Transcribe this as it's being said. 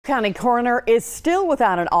County Coroner is still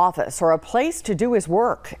without an office or a place to do his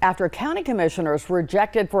work after county commissioners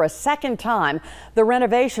rejected for a second time the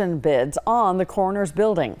renovation bids on the coroner's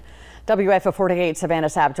building. WFO 48 Savannah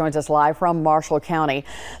Sapp joins us live from Marshall County.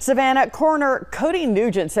 Savannah, Coroner Cody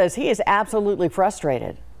Nugent says he is absolutely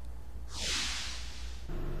frustrated.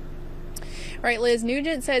 Right, Liz,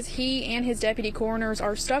 Nugent says he and his deputy coroners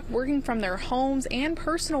are stuck working from their homes and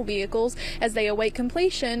personal vehicles as they await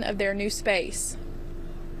completion of their new space.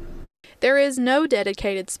 There is no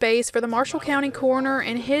dedicated space for the Marshall County Coroner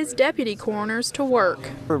and his deputy coroners to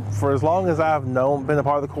work. For as long as I've been a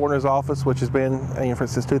part of the coroner's office, which has been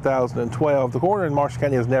since 2012, the coroner in Marshall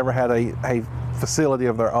County has never had a facility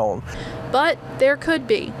of their own. But there could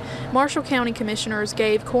be. Marshall County commissioners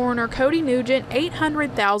gave Coroner Cody Nugent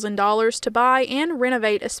 $800,000 to buy and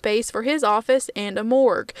renovate a space for his office and a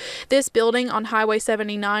morgue. This building on Highway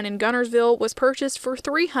 79 in Gunnersville was purchased for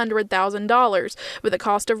 $300,000, but the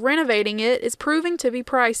cost of renovating it is proving to be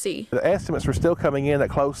pricey. The estimates are still coming in at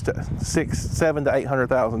close to $700,000 to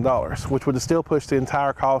 $800,000, which would have still pushed the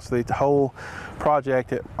entire cost of the whole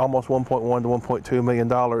project at almost $1.1 to $1.2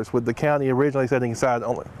 million, with the county originally setting aside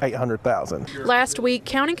only $800,000. Last week,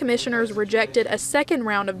 county commissioners rejected a second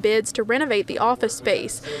round of bids to renovate the office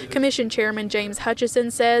space. Commission Chairman James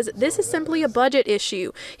Hutchison says this is simply a budget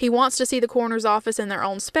issue. He wants to see the coroner's office in their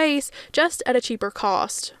own space, just at a cheaper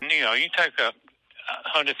cost. You know, you take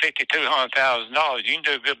 $150,000 to $200,000, you can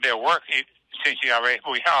do a good bit of work since we already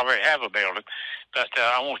have a building. But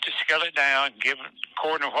I want to scale it down, give the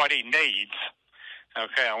coroner what he needs.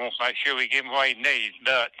 Okay, I want to make sure we give him what he needs,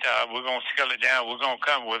 but we're going to scale it down. We're going to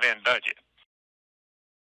come within budget.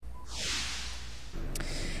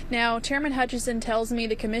 Now, Chairman Hutchison tells me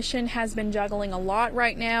the commission has been juggling a lot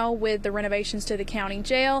right now with the renovations to the county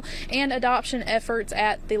jail and adoption efforts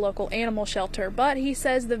at the local animal shelter, but he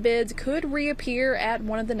says the bids could reappear at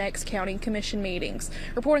one of the next county commission meetings.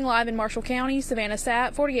 Reporting live in Marshall County, Savannah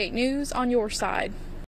Sapp, 48 News on your side.